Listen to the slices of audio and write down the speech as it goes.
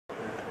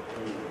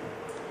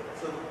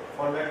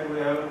For that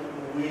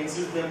we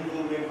insist them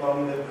to make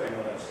nominal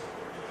cameras.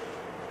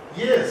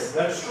 Yes,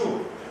 that's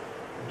true.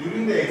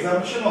 During the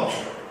examination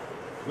also,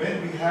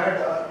 when we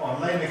had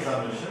online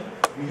examination,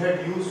 we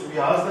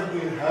asked them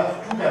to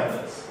have 2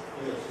 cameras,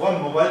 Yes.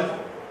 one mobile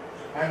phone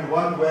and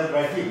one while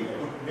writing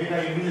to make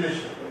an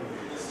invigilation.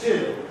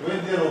 Still,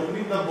 when they are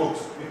opening the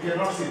books, we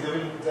cannot see.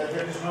 That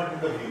is not in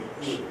the view.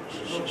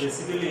 So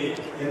basically,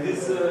 in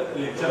this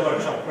lecture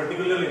workshop,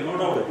 particularly, no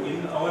doubt,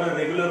 in our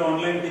regular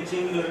online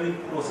teaching learning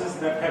process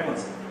that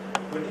happens.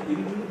 But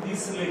in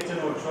this lecture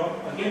workshop,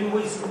 again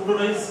we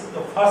scrutinize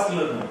the fast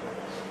learner,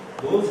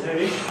 those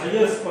having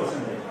highest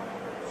percentage.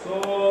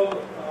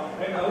 So,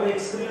 and our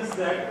experience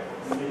that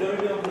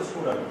majority of the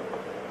students,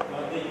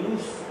 they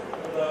use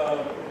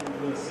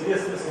the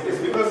seriousness. It is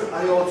because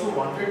I also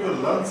wanted to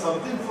learn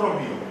something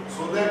from you,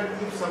 so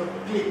that if some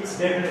clicks,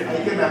 Definitely.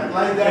 I can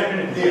apply that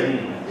Definitely. there,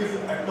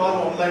 if at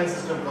all online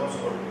system comes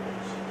out.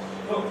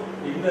 So,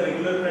 in the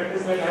regular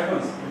practice that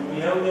happens, we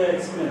have the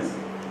experience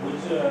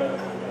which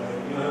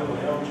you have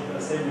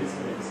the same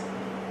experience.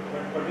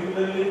 But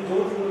particularly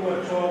those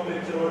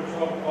lecture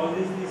workshop, all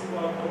these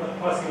are for the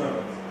fast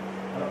learners.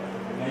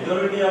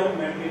 Majority of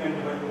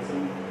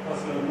 90-95%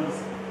 fast learners,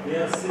 they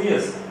are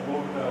serious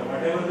about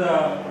whatever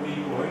we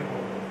provide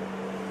for them.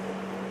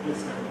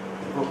 Please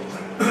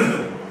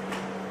continue.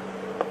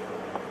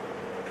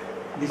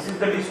 This is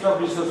the list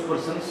of resource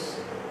persons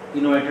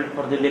invited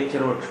for the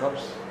lecture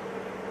workshops.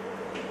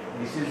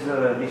 This is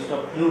a list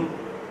of new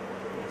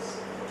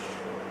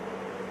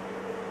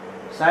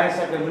Science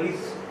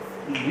Academy's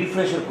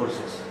refresher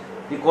courses.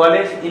 The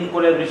college, in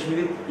collaboration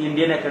with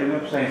Indian Academy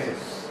of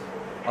Sciences,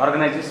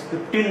 organizes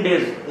 15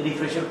 days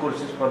refresher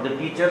courses for the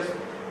teachers,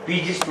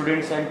 PG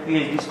students and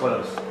PhD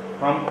scholars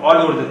from all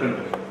over the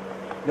country.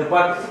 The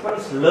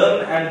participants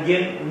learn and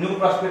gain new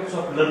prospects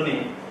of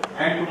learning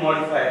and to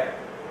modify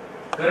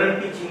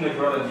current teaching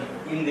methodology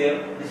in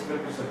their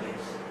respective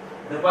subjects.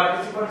 The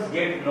participants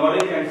get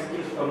knowledge and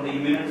skills from the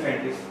eminent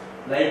scientists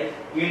like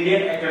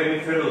Indian Academy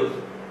Fellows,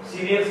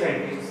 senior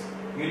scientists,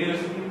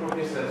 university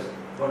professors,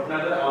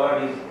 Bhatnagar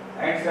awardees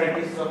and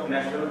scientists of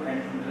national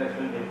and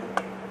international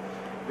level.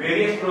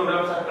 Various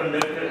programs are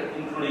conducted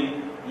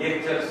including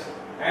lectures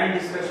and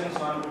discussions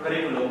on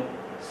curriculum,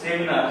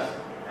 seminars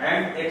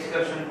and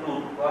excursion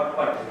tour for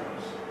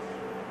participants.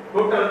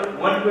 Total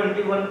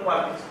 121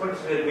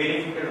 participants were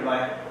benefited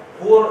by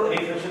 4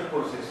 refresher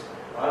courses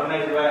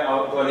organized by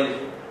our college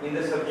in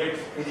the subjects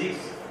physics,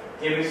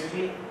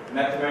 chemistry,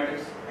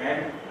 mathematics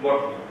and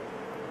botany.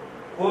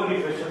 4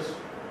 refresher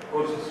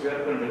courses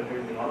were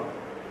conducted in all.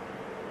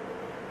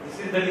 This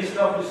is the list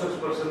of resource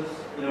persons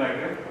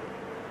invited.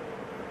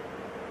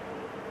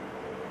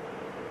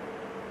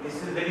 This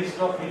is the list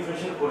of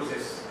refresher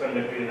courses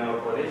conducted in our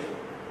college.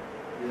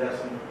 These are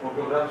some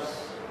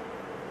photographs.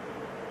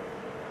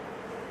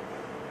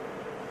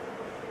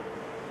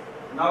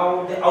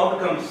 Now the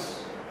outcomes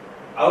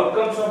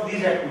of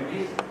these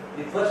activities.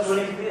 The first one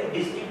is the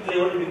district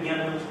level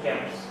Vigyan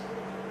camps,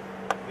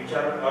 which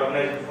are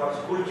organized for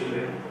school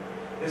children.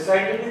 The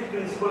scientific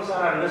principles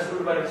are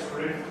understood by the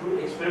students through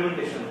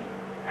experimentation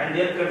and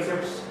their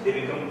concepts they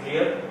become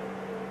clear.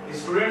 The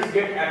students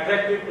get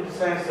attracted to the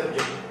science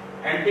subject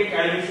and take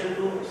admission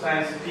to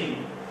science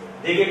stream.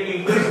 They get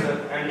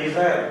interested and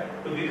desire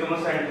to become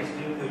a scientist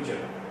in future.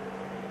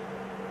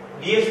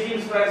 DST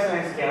inspired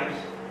science camps.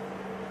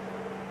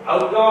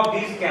 Outcome of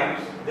these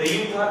camps, the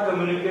youth are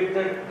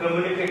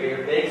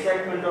communicated the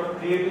excitement of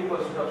creative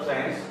pursuit of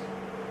science.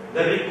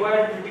 The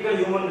required critical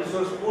human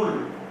resource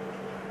pool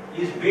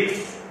is built.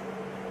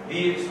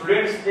 The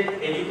students take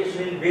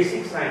education in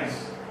basic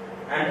science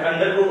and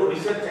undergo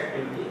research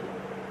activity.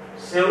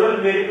 Several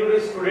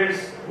meritorious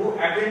students who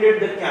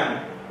attended the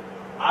camp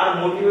are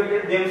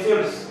motivated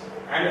themselves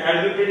and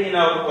admitted in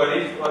our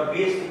college for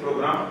BSc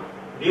program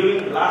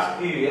during last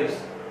few years,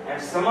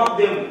 and some of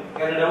them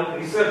carried out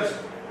research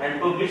and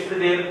published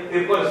their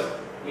papers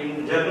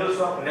in journals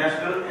of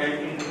national and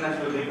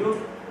international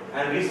review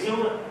and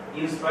received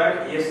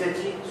inspired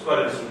SHE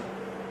scholarship.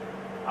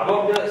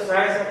 About the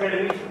Science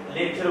Academy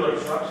lecture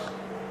workshops,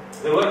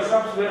 the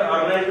workshops were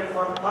organized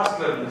for fast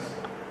learners.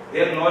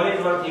 Their knowledge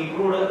was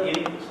improved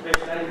in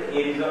specialized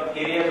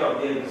areas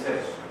of their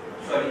research,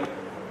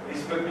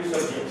 respective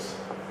subjects.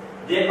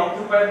 They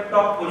occupied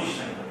top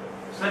position.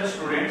 Such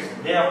students,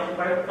 they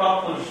occupied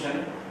top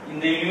position in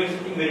the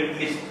university merit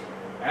list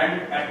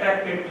and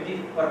attracted to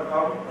the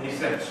performed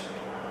research.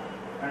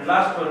 And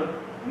last one,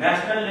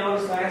 national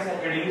level science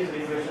academies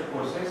refresher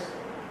courses.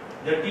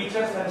 The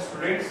teachers and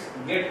students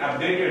get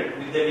updated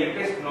with the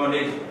latest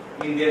knowledge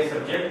in their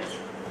subject.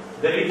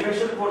 The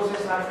refresher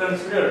courses are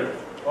considered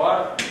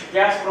for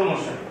cash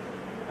promotion,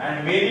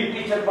 and many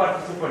teacher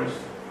participants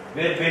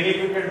were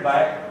benefited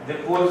by the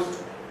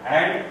course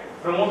and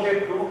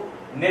promoted to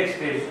next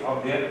stage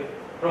of their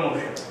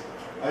promotion.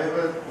 I have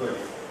a query.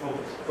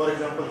 For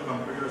example,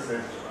 computer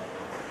science.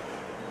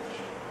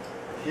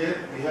 Here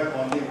we have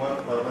only one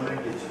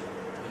permanent teacher.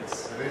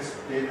 Yes. Rest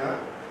 10 are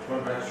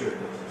contractual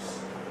teachers.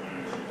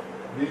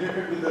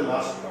 Related with the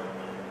last part,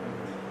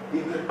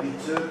 if the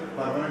teacher,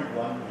 permanent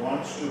one,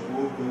 wants to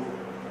go to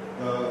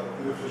the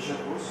refresher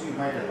course, you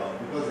might allow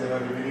because there are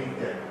remaining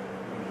 10.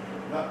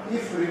 Now,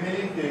 if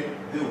remaining 10,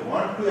 they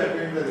want to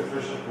attend the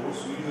refresher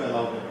course, will you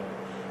allow them?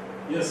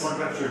 Yes.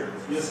 Contractual.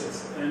 Yes, yes.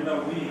 And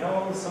we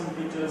have some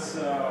teachers,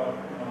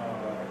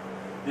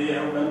 they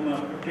have done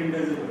 15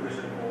 days of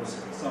refresher course,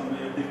 some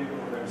FDP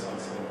programs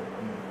also.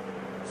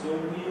 So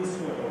we used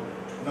to allow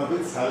it. Now,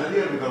 with salary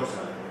or without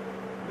salary?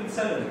 With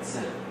salary.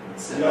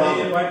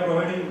 Yeah. By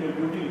providing the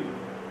duty.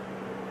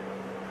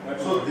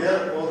 So they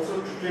are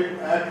also treated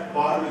at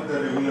par with the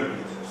regular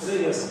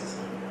teachers. Yes.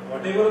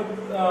 Whatever,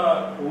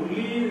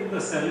 only the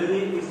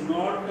salary is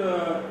not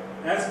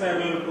as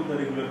parallel to the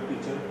regular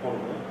teacher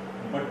follow,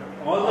 but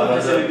all the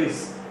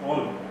facilities,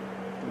 all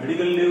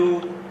medical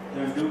leave,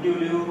 duty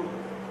leave,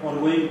 or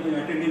going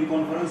attending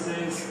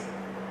conferences,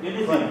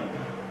 anything. Fine.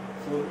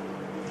 So,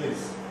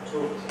 Please. So,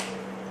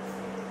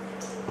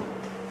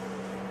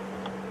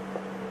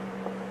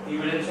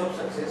 evidence of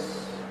success.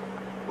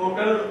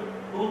 Total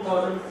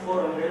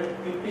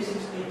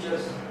 2,456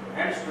 teachers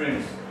and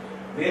students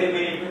were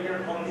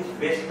benefited from this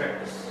best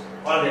practice.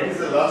 All That is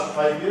the last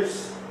 5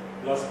 years.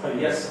 last 5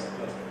 years.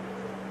 Yes.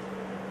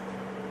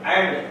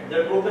 And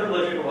the total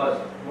budget was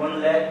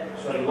 1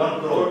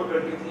 crore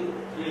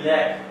 3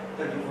 lakh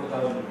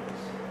 34,000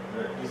 rupees.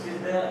 Right. This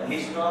is the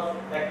list of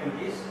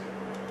activities,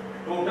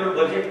 total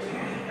budget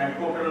and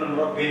total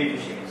number of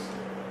beneficiaries.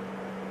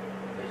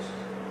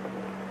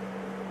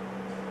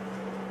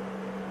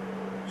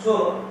 So,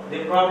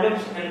 the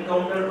problems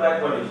encountered by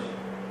college.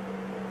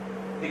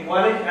 The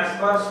college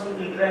aspires to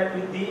interact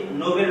with the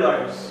Nobel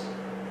laureates,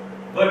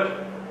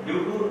 but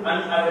due to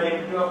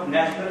unavailability of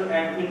national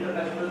and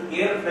international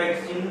air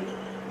flights in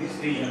this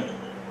region,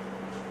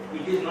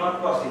 it is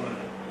not possible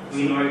to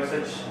invite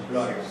such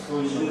laureates. So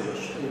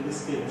in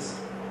this case,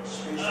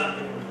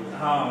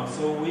 Special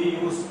so we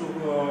used to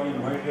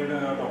invited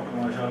Dr.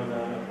 Marshall,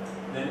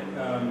 then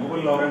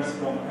Nobel laureates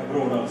from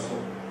abroad also.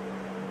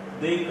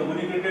 They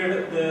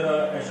communicated their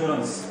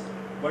assurance,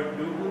 but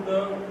due to the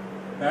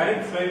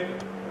direct flight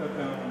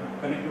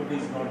connectivity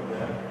is not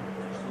there,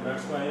 so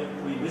that's why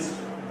we missed.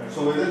 So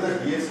whether the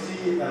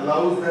DST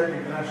allows that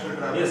international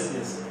travel? Yes. They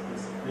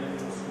used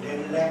to-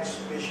 10 lakh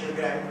special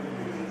grant will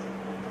be given.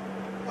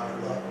 Our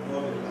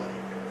Nobel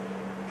laureate.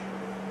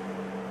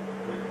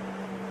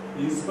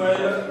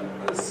 Inspire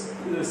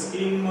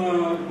scheme,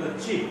 the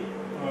chief,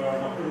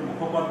 Dr.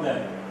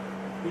 Mukhopadhyay,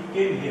 he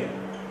came here.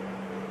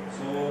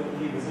 So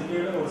he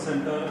visited our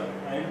center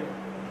and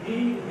he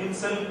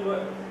himself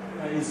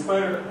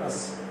inspired us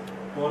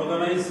to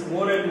organize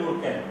more and more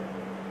camp.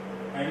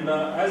 And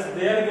as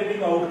they are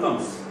getting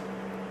outcomes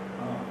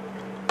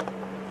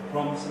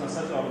from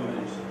such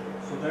organization,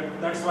 so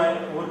that's why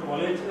our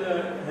college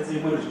has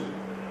emerged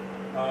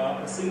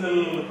a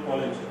single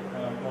college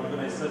to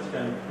organize such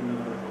camp in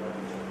the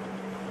college.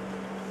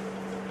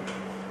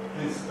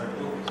 Please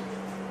continue.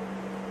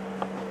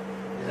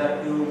 These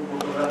are few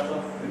photographs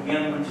of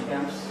Vigyan Manch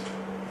camps,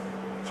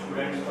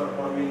 students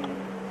performing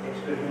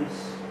experiments.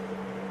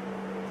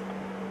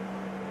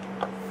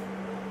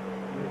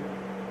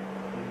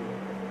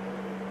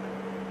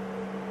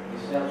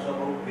 This is also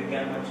about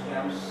Vigyan Manch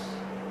camps.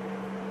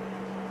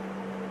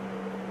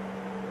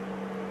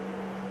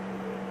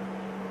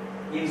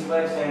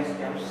 Inspire science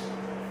camps,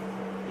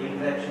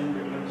 interaction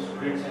between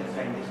students and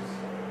scientists,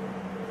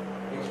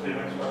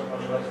 experiments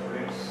performed by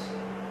students.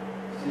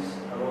 This is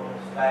about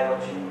sky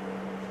watching.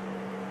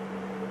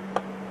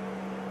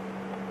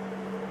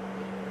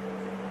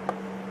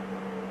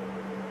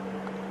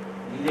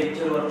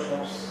 Lecture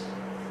workshops,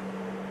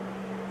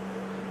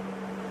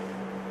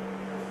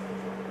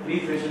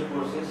 refresher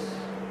courses.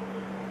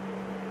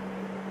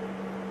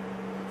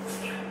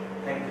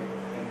 Thank you.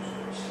 Thank you so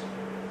much.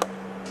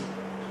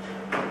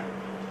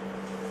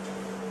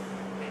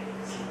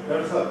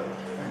 That's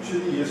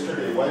actually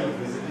yesterday while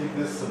visiting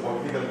this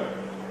botanical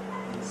garden,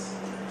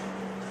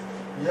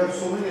 we have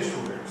so many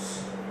students.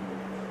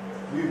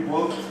 We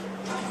both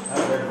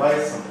have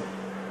advised something.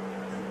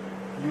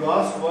 You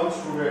ask one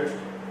student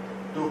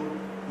to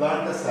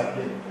plant a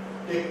sapling,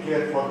 take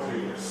care for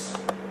 3 years.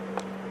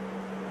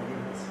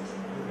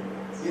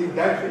 In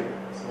that way,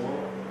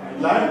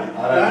 plant,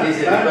 Or at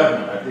least a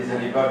plant,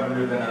 department,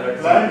 you can alert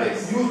some plant,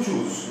 place. you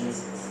choose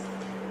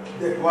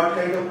that what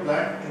kind of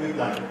plant to be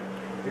planted.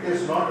 It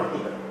is not up to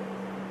them.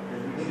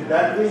 In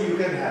that way you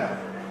can have.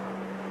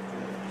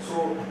 So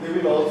they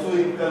will also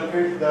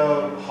inculcate the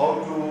how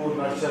to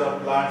nurture a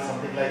plant,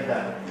 something like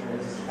that.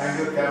 And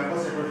your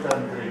campus it will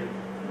turn great.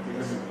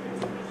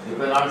 You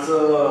can also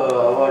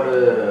award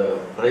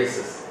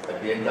prizes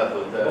at the end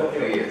of the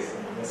 3 years.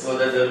 So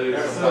that there will be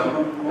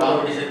some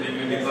competition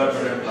between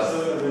department and class.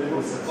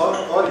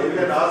 Or you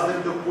can ask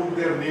them to put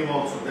their name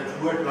also, that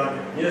who had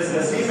planted.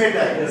 Yes. He may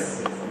die,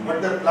 Yes.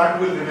 but the plant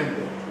will remain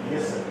there.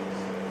 Yes, sir.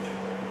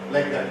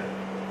 Like that.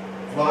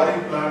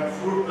 Flowering plant,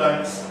 fruit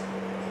plants,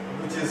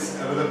 which is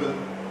available,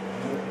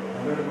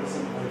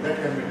 100%. that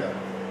can be done.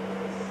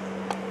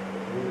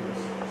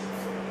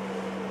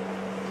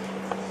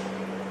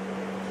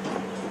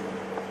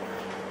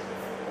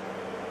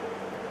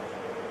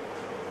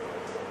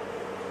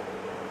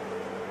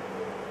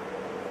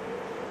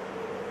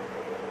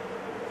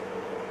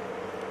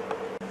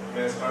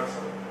 May I start,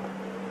 sir?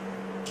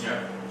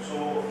 Yeah.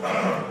 So,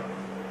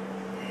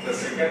 the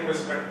second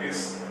best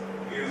practice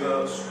is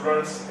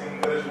students'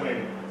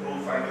 encouragement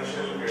through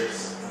financial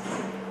aids.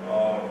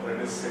 That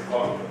is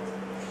SECOL.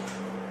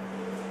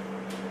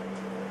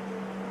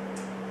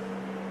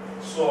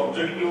 So,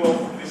 objective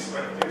of this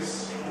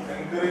practice to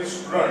encourage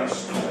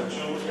students to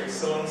achieve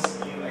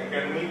excellence in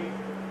academic,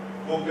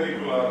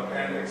 co-curricular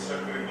and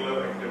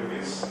extracurricular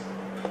activities,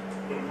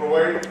 to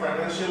provide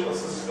financial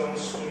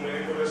assistance to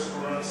meritorious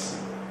students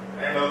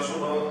and also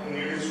the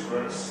needy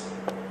students,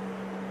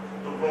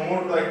 to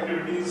promote the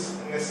activities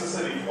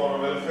necessary for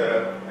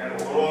welfare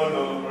and overall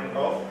development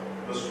of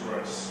the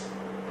students.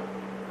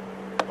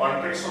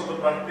 Context of the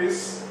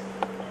practice: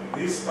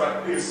 this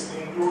practice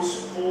includes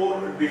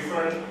 4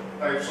 different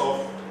types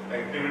of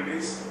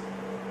activities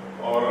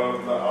or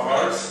the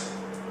awards.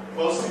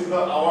 First is the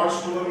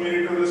awards to the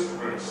meritorious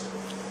students.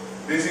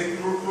 These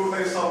include 2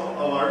 types of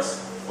awards.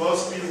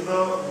 First is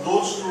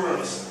those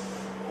students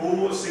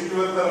who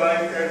secure the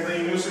rank at the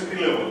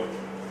university level.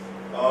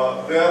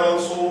 They are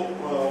also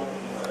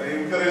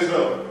encouraged.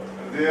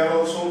 They are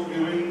also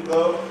giving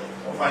the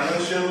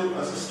financial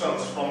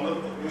assistance from the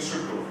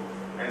institute.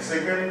 And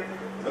second,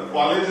 the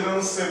college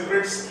runs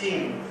separate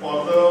scheme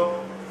for the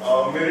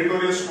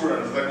meritorious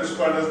students. That is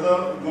called as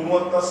the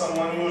Gunwatta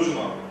Samman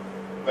Yojana.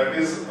 That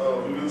is,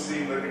 we will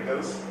see in the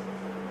details.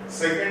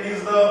 Second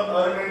is the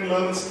Earn and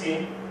Learn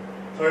scheme.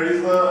 Third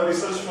is the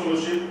Research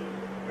Fellowship.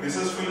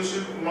 Research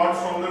Fellowship not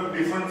from the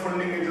different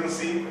funding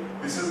agency.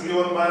 This is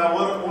given by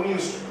our own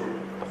institute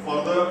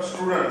for the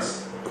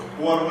students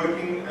who are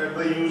working at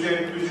the UG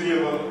and PG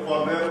level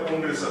for their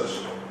own research.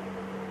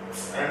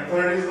 And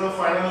third is the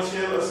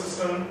financial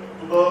assistance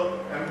to the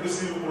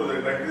MPC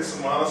project, that is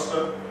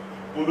Maharashtra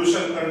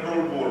Pollution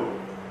Control Board.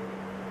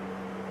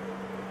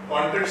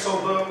 Context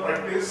of the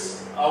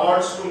practice: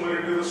 awards to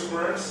meritorious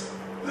students.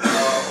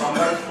 From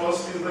that,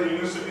 first is the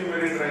university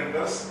merit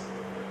rankers.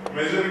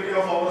 Majority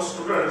of our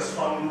students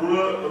from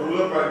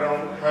rural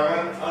background have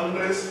an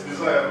unrest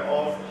desire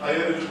of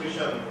higher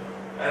education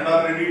and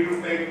are ready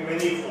to take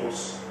many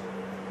courses.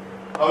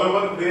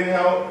 However, they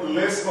have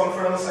less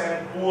confidence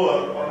and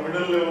poor or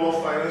middle level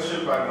of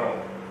financial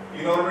background.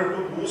 In order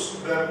to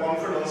boost their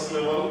confidence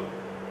level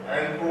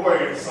and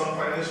provide some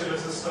financial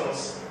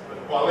assistance, the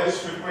college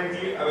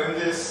frequently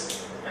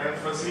arranges and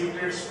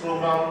facilitates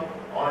program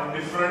on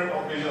different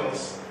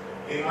occasions,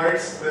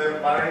 invites their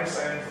parents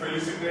and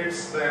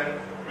felicitates them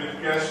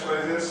with cash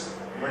prizes,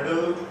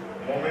 medal,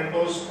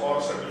 mementos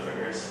or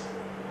certificates.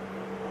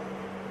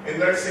 In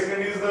that,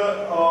 second is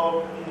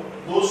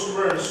those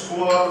students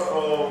who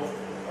are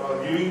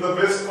giving the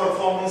best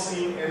performance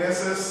in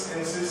NSS,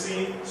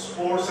 NCC,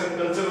 sports and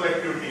cultural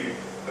activity.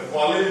 The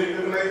college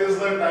recognizes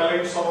the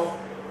talents of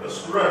the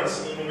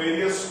students in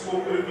various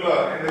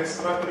co-curricular and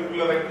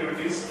extracurricular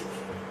activities.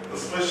 The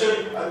special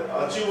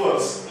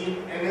achievers in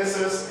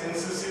NSS,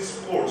 NCC,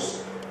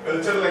 sports,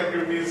 cultural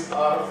activities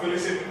are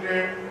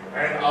felicitated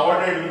and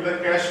awarded with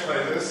the cash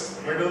prizes,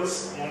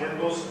 medals,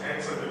 mementos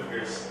and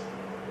certificates.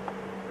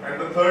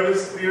 And the third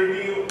is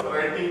creative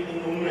writing in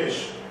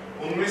Unmesh.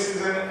 Unmesh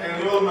is an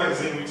annual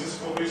magazine which is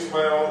published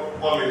by our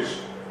college.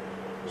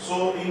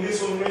 So in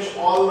this Unmesh,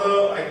 all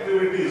the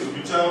activities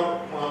which are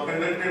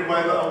conducted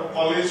by the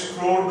college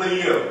throughout the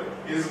year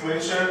is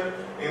mentioned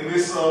in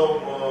this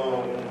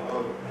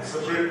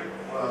separate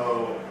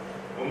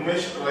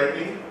Unmesh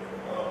writing,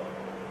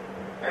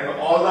 and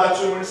all the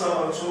achievements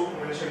are also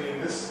mentioned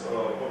in this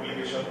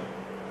publication.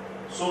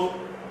 So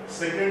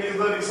second is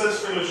the research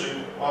fellowship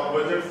or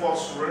budget for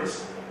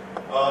students.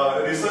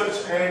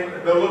 Research and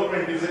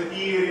development is a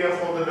key area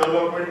for the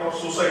development of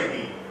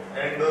society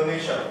and the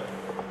nation.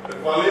 The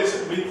college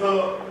with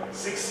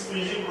 6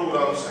 PG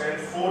programs and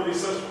 4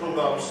 research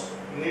programs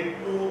need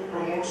to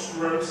promote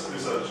students'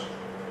 research.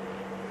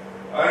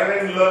 Earn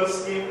and Learn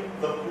scheme: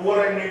 the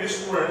poor and needy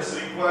students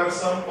require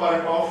some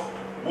part of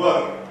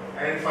work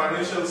and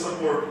financial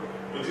support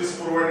which is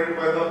provided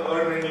by the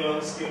Earn and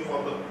Learn scheme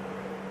for the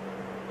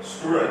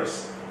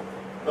students.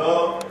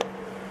 The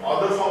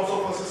other forms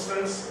of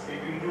assistance,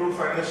 it include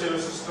financial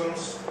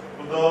assistance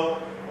to the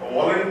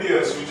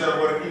volunteers which are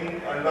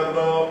working under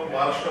the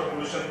Maharashtra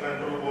Pollution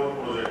Control Board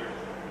project.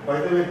 By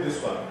the way, this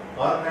one,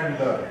 Earn and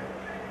Learn,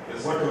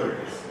 Yes. whatever it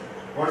is.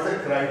 What's the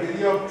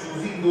criteria of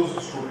choosing those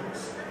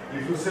students?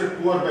 If you say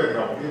poor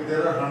background, if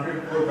there are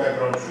 100 poor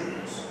background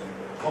students,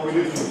 how will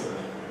you choose them?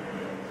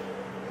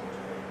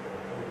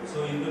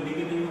 So in the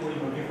beginning, we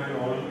notify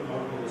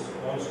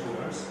all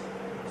students.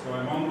 So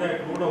among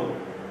that, no doubt,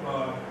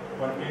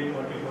 20,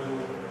 25,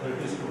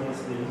 30 students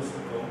they used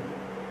to come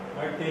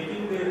by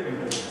taking their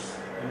interviews,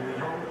 and we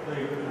have the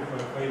interview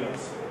file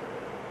also.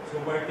 So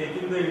by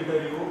taking the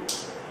interview,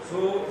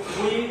 so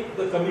we,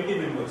 the committee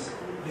members,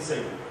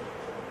 decide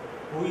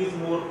who is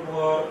more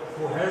poor,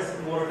 who has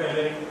more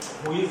talent,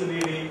 who is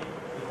needy.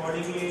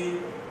 Accordingly,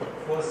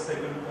 first,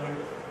 second, third,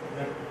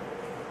 that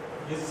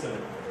is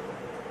selected,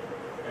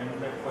 and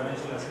that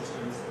financial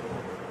assistance.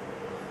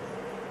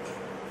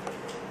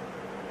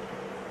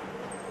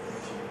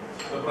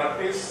 The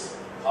practice: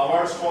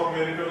 awards for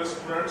meritorious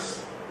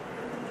students.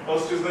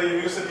 First is the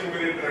University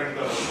Merit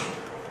Ranker.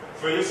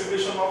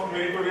 Felicitation of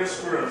meritorious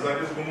students, that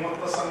is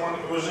Gunmatta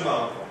Samman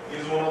Yojana,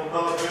 is one of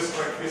the best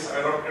practice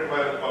adopted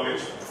by the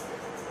college.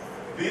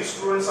 These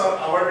students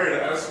are awarded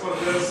as per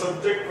their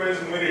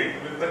subject-wise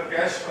merit with the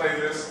cash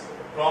prizes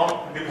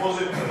from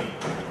deposit money.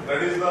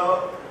 That is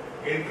the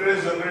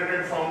interest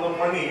generated from the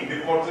money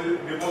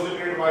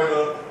deposited by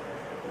the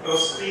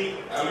trustee,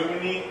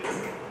 alumni,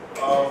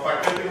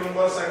 faculty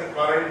members and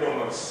current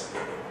donors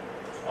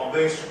of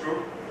the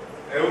institute.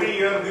 Every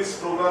year this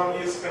program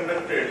is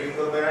conducted in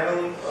the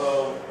Dayanand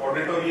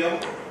auditorium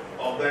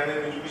of the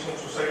Dayanand Education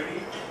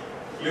Society.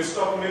 List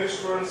of merit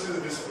students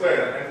is displayed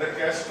and the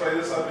cash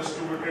prizes are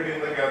distributed in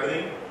the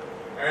gathering,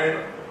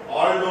 and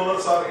all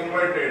donors are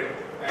invited,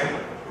 and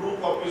true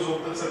copies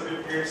of the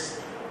certificates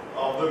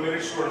of the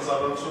merit students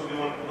are also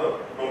given to the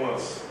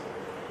donors.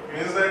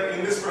 Means that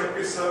in this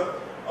practice,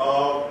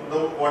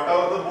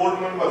 whatever the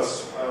board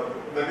members,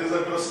 that is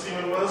the trustee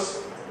members,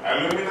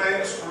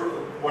 alumni,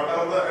 what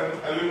are the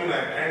alumni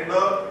and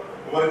the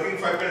working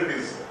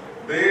faculties,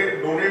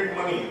 they donate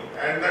money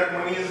and that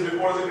money is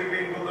deposited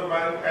into the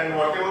bank, and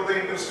whatever the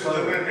interest is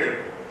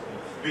generated,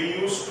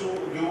 we used to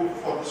give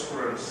for the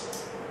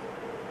students.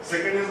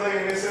 Second is the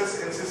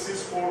NSS, NCC,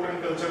 sport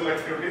and cultural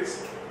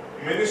activities.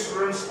 Many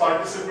students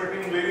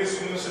participate in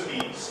various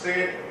university,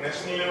 state,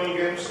 national level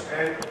games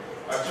and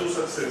achieve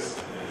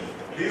success.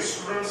 These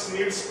students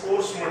need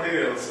sports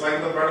materials like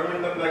the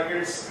badminton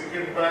rackets,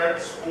 cricket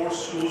bats,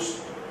 sports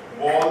shoes,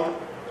 ball,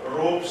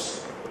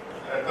 ropes,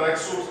 track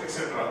suits,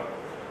 etc.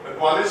 The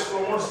college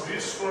promotes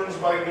these students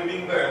by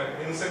giving them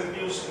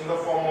incentives in the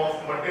form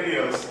of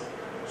materials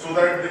so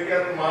that they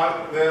can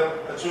mark their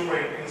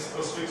achievement in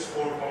specific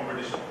sport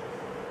competition.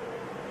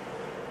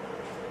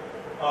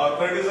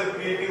 Third is a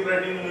creative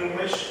writing in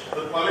Unmesh.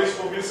 The college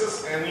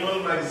publishes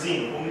annual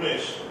magazine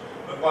Unmesh.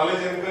 The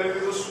college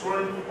encourages a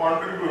student to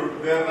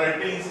contribute their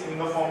writings in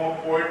the form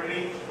of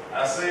poetry,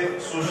 essay,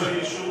 social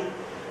issue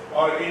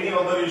or any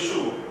other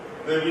issue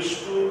they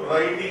wish to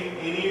write in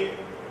any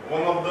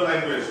one of the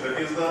language, that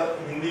is the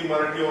Hindi,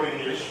 Marathi or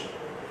English.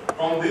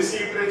 From this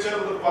literature,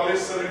 the college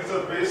selects the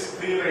best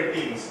 3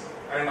 writings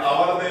and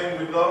award them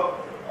with the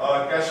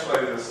cash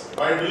prizes.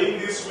 By doing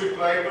this, we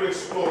try to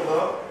explore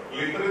the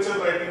literature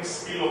writing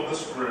skill of the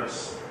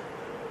students.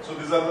 So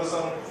these are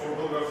some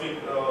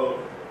photographic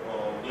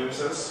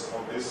glimpses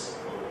of this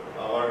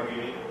award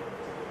giving.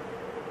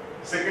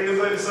 Second is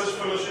the research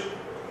fellowship.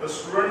 The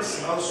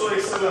students also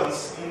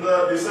excellence in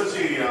the research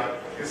area,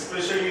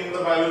 especially in the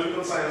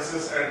biological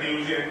sciences at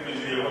UG and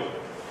PG level.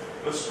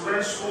 The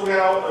students who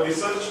have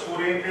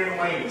research-oriented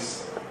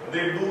minds,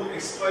 they do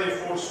extra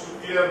efforts to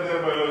clear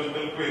their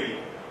biological query,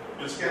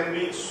 which can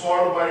be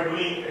solved by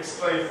doing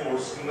extra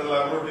efforts in the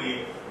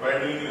laboratory by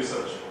doing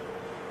research.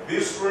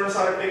 These students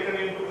are taken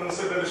into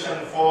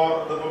consideration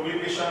for the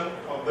publication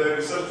of their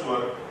research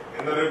work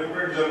in the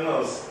reputed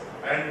journals,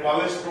 and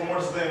college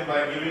promotes them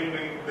by giving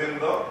them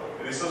the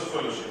research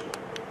fellowship.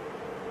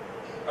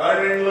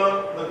 Earn and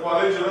Learn, the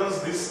college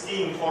runs this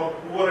scheme for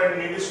poor and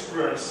needy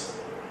students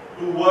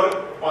to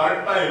work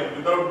part-time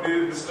without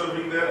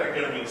disturbing their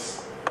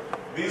academics.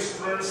 These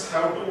students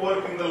have to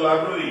work in the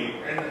library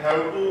and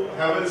have to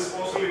have a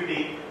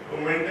responsibility to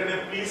maintain a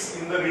peace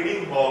in the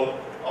reading hall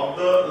of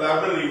the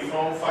library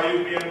from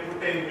 5 p.m. to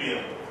 10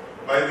 p.m.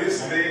 By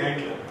this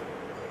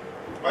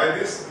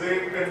they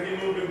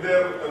continue with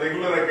their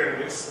regular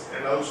academics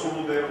and also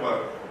do their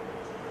work.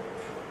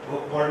 वो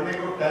पढ़ने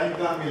को time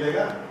कहाँ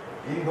मिलेगा?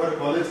 दिन भर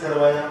college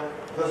करवाया,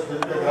 10 बजे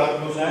तक रात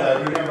में उसको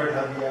लाइब्रेरी में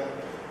बैठा दिया,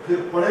 फिर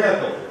पढ़ेगा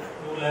तो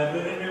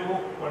लाइब्रेरी में वो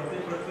पढ़ते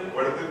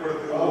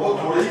वो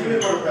थोड़ी ही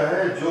पढ़ता है,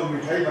 जो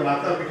मिठाई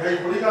बनाता मिठाई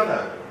थोड़ी खाता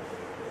है.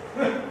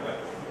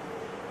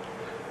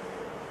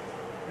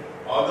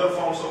 Other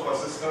forms of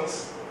assistance.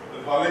 The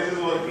college is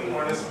working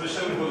on a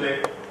special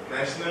project,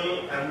 National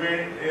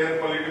Ambient Air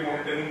Quality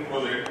Monitoring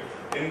Project,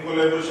 in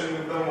collaboration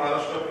with the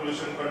Maharashtra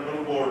Pollution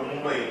Control Board,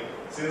 Mumbai,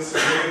 since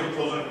May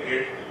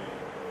 2008.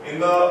 In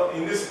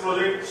this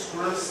project,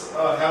 students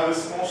have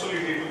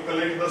responsibility to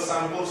collect the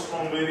samples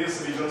from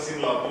various regions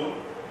in Latur,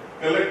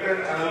 collect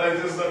and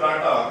analyze the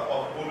data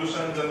of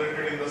pollution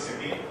generated in the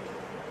city.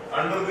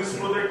 Under this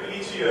project,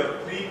 each year,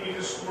 3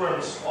 PG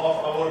students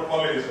of our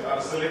college are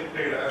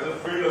selected as a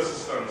field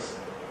assistants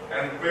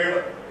and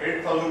paid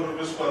 8,000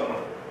 rupees per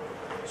month.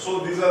 So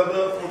these are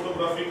the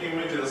photographic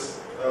images.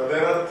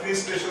 There are 3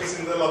 stations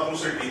in the Latur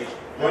city.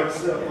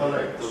 That's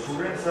alright. The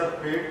students are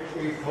paid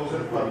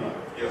 8,000 per month.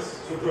 Yes.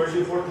 So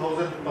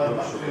 24,000 per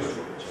month to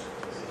students.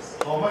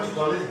 How much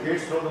college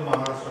gets from the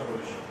Maharashtra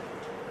pollution?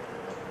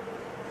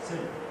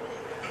 Same.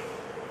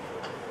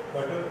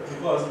 But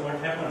because what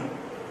happened?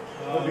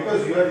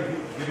 Because you are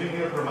giving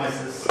your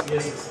premises.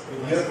 Yes.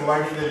 You are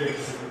providing the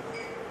electricity.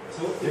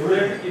 So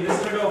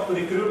instead of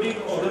recruiting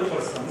other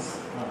persons,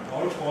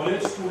 all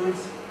college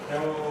students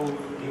have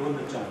given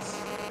the chance.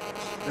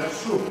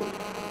 That's true.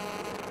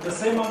 The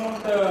same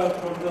amount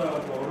from the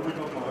government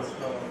of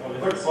Maharashtra.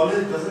 But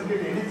college doesn't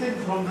get anything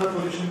from the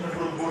pollution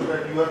control board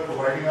that you are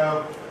providing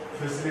a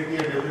facility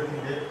and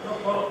everything there. No,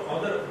 for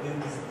other,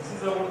 this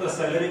is about the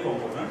salary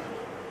component.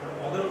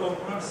 Other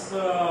components,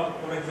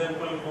 for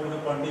example, for the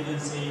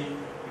contingency,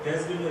 it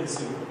has been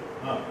received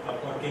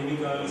for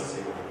chemicals,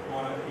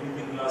 for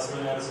anything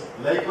glasswares.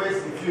 Likewise,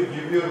 if you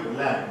give your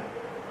land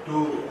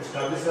to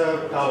establish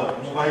a tower,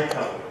 mobile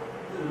tower,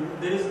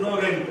 There is no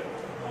rent.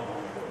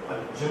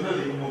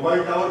 generally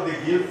mobile tower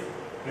they give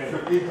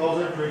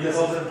 15,000,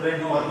 20,000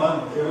 rent per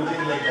month,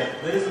 everything like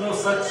that. There is no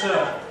such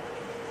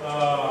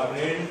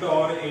rent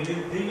or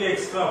anything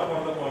extra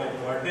for the college.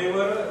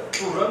 Whatever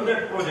to run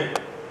that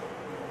project.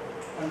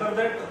 Under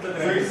that, the So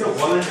grant it's a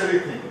voluntary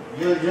thing.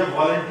 You have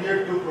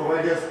volunteered to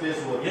provide a space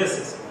over. Yes,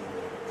 yes.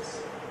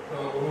 So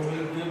who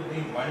will give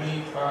the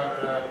money for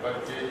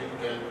purchasing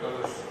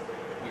chemicals?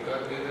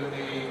 Because these are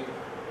the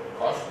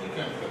costly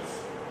chemicals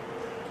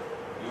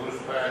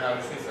used for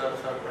analysis of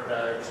sulfur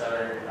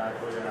dioxide,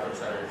 nitrogen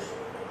oxides.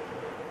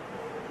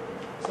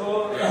 So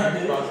They are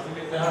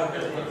costly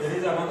chemicals. there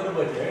is another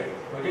budget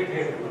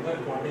head under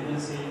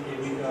contingency,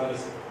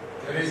 chemicals.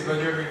 There is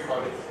budget in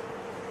college.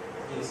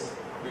 Yes.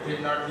 It is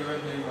not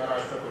given the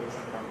Maharashtra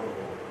Pollution Control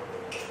Board.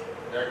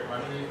 That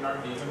money is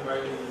not given by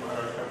the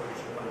Maharashtra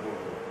Pollution Control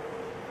Board.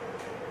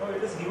 Oh,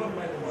 it is given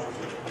by the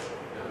market.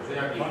 They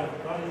are given.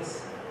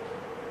 Yes.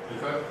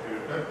 Because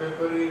filter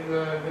paper is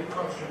very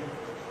costly.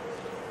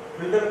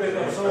 Filter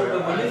paper. So the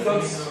money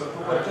comes to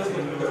purchase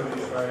the filter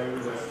paper.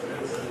 Yes.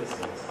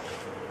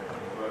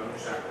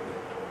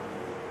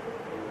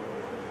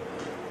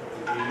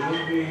 If you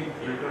use the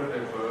filter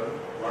paper,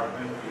 what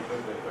means filter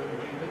paper,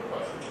 it is very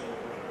costly.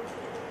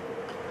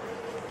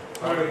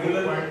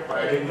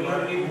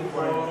 Regularly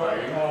for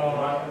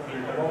one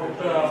filter about paper is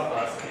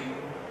costing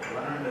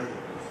 100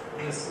 rupees.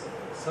 yes,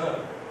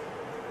 sir.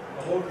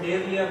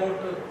 Nearly about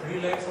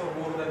 3 lakhs or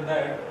more than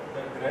that,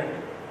 the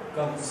grant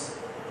comes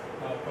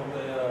from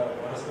the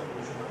Maharashtra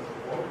Pollution Control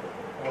Board.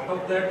 Out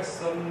of that,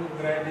 some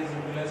grant is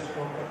utilized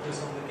for purchase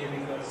of the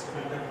chemicals,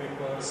 filter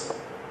papers,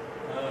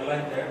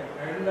 like that,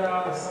 and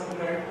some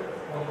grant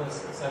for the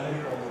salary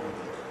component.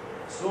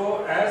 So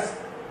as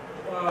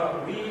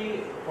we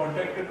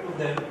contacted to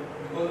them,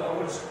 because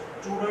our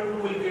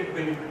student will get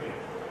benefited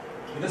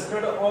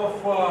instead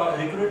of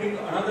recruiting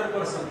another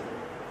person,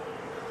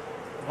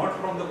 not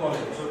from the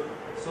college.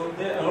 So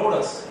they allowed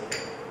us.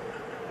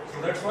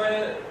 So that's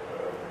why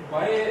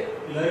by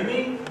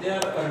learning they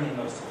are earning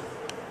also.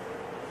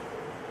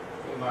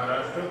 So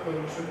Maharashtra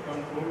Pollution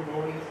Control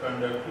Board is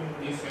conducting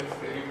this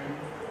experiment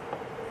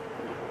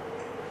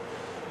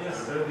Yes.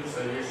 under the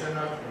suggestion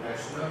of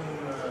National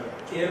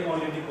Air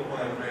quality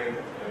program.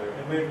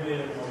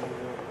 Environment,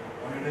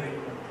 Monitoring.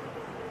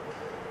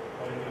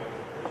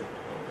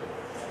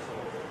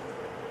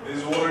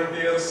 These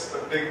volunteers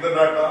take the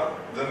data,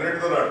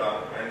 generate the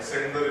data, and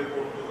send the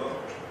report to the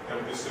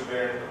MPCB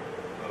and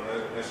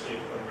National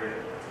Content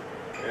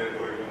Air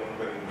Curriculum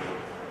Training Board.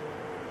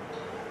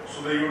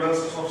 So the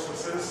evidences of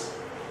success: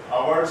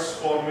 awards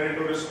for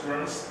meritorious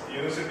students,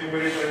 University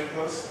Merit Rank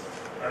Plus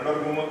under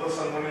Gumata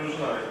Sanman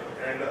Yojana,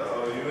 and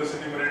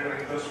University Merit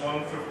Rank Plus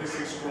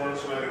 156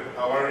 students were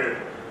awarded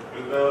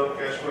with the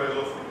cash prize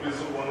of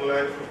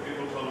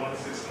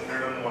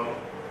 ₹1,52,601.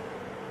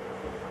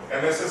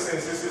 NSS,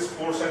 NCC,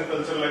 sports and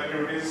cultural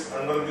activities.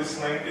 Under this,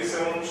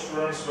 97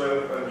 students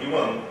were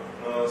given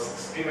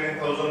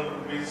 69,000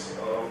 rupees,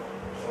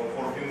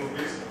 14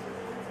 rupees.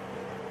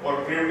 For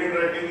creative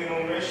writing in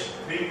Umesh,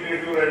 3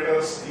 creative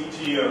writers each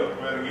year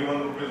were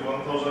given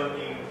 ₹1,000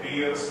 in 3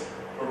 years,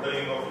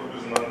 totaling of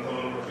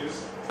 ₹9,000 rupees.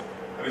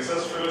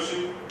 Research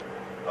fellowship,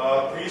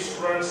 3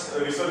 students,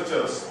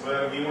 researchers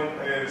were given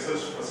a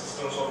research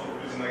assistance of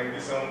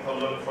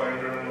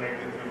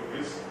 ₹97,593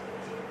 rupees.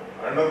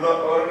 Under the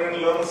Earn and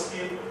Learn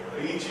scheme,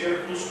 each year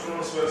 2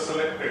 students were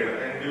selected,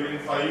 and during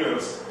 5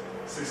 years,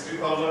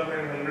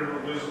 60,100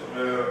 rupees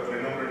were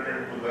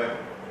remunerated to them.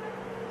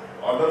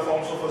 Other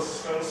forms of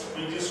assistance,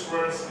 PG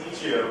students each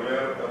year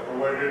were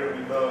provided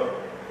with the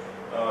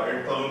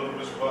 8,000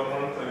 rupees per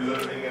month,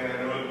 resulting in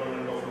annual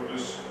payment of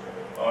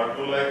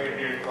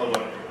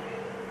 ₹2,88,000.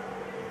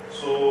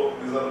 So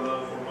these are the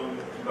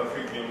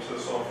photographic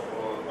glimpses of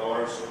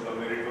awards to the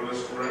meritorious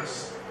students.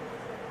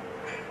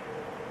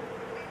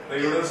 The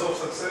evidence of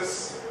success.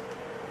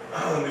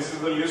 This is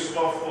the list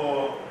of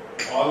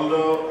all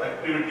the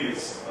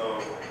activities,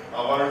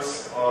 awards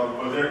or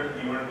budget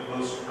given to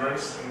the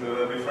students in the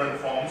different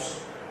forms.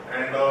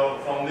 And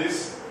from this,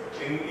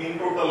 in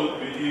total,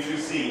 if you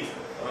see,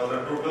 the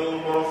total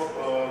number of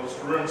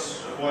students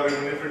who are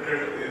benefited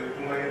is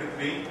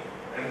 293,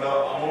 and the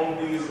amount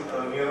is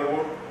near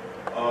about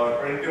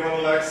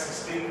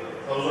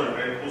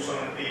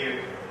 21,16,278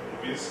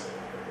 rupees.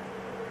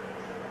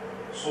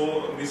 So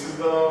this is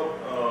the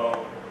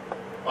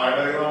pie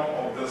diagram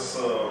of this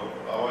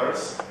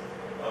awards.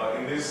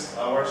 In this,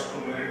 awards to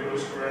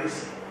meritorious students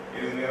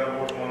is near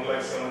about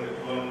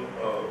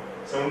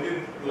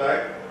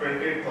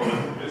 17,28,000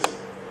 rupees.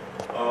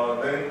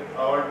 Then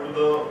award to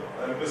the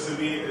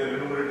MPCB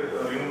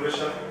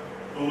remuneration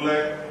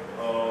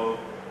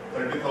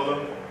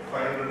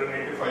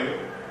 2,30,585.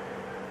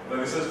 The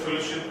research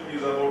fellowship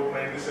is about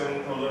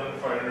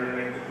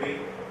 97,593,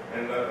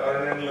 and the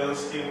Earn and Learn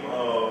scheme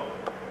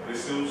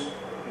receives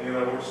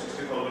near about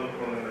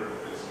 60,200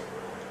 rupees.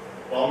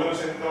 Problems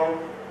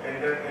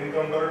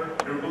encountered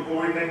due to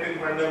COVID-19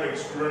 pandemic,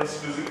 students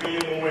physically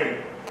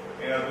movement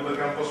to the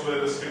campus were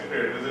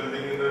restricted,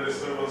 resulting in the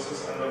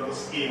disturbances under the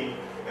scheme.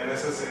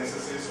 NSS,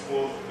 NCC,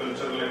 sports,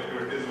 cultural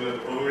activities were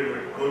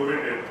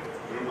prohibited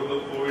due to the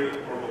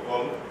COVID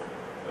protocol.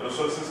 The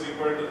resources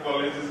required to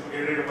college is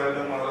aided by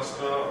the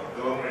Maharashtra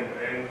government,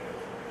 and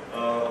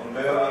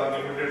there are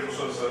limited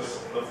resources.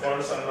 The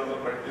funds under the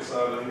practice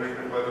are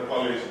generated by the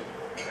college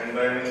and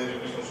Dayanand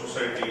Education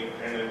Society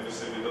and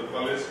LPCB. The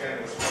college can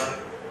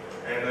expand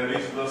and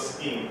reach the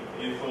scheme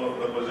if more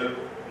budget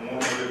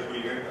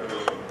will get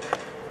available.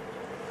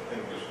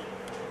 Thank you, sir.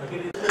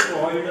 Again, it will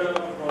provide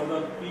for the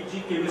PG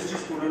chemistry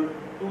student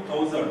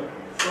 2,000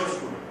 per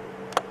student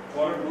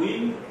for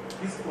doing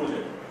this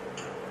project,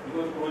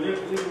 because project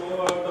is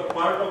the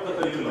part of the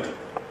curriculum.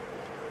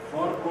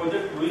 For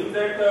project doing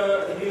that,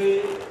 he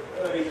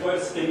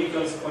requires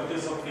chemicals,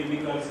 purchase of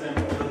chemicals and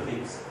other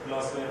things,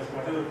 glassware,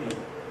 whatever thing.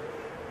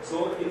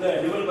 So in the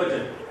annual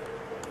budget,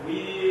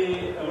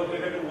 we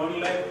allocated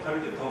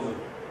 1,30,000,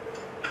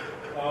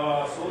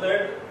 so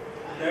that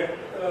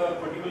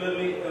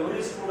particularly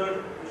every student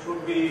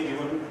should be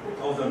given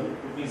 2,000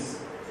 rupees,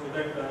 so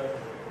that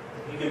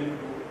he can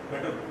do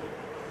better.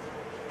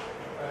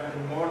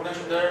 And more than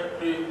that,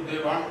 if they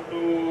want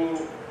to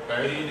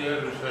carry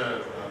their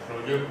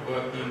project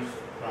work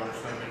from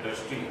some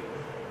industry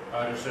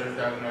or research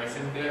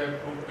organization, they have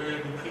to pay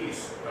the fees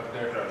of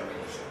that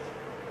organization.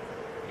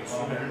 The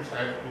students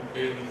have to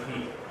pay the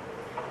fee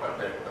for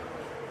that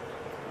purpose.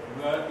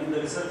 In the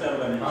research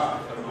organization.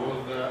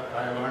 Suppose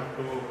I want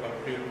to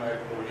complete my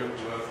project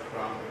work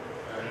from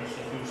an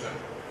institution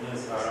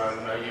or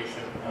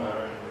organization or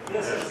an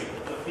industry.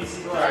 The fees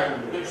is So I have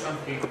to pay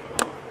something.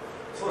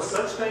 So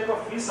such type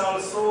of fees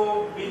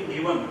also being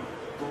given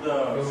to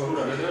the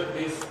students. Whether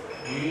this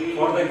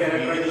For the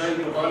characterization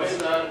the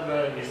college or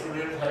the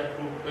students have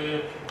to pay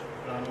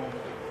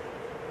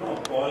No,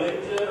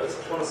 college,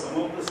 for some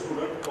of the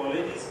student,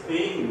 college is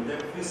paying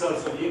that fees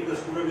also. If the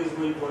student is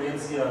going for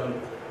NCR,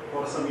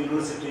 for some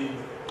university,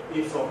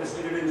 if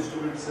sophisticated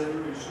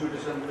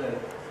instrumentation there,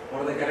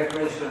 for the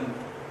characterization,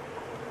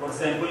 for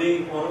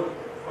sampling for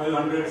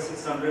 500,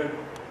 600,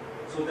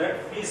 so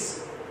that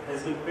fees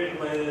has been paid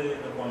by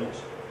the college.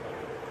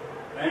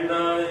 And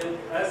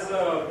as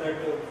that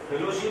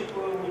fellowship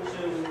which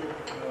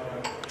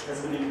has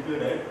been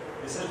included,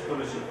 research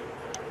fellowship,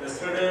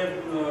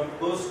 yesterday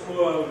those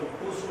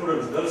two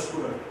students, girl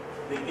student,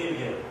 they came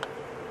here.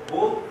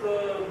 Both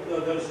the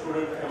girl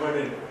student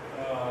awarded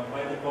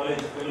by the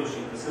college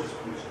fellowship, research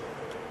fellowship.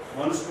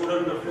 One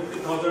student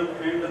 50,000,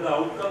 and the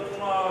outcome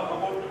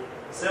about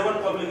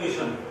 7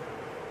 publications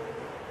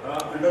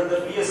under the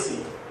BSc.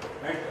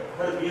 At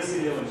her BSc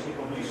level she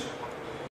published.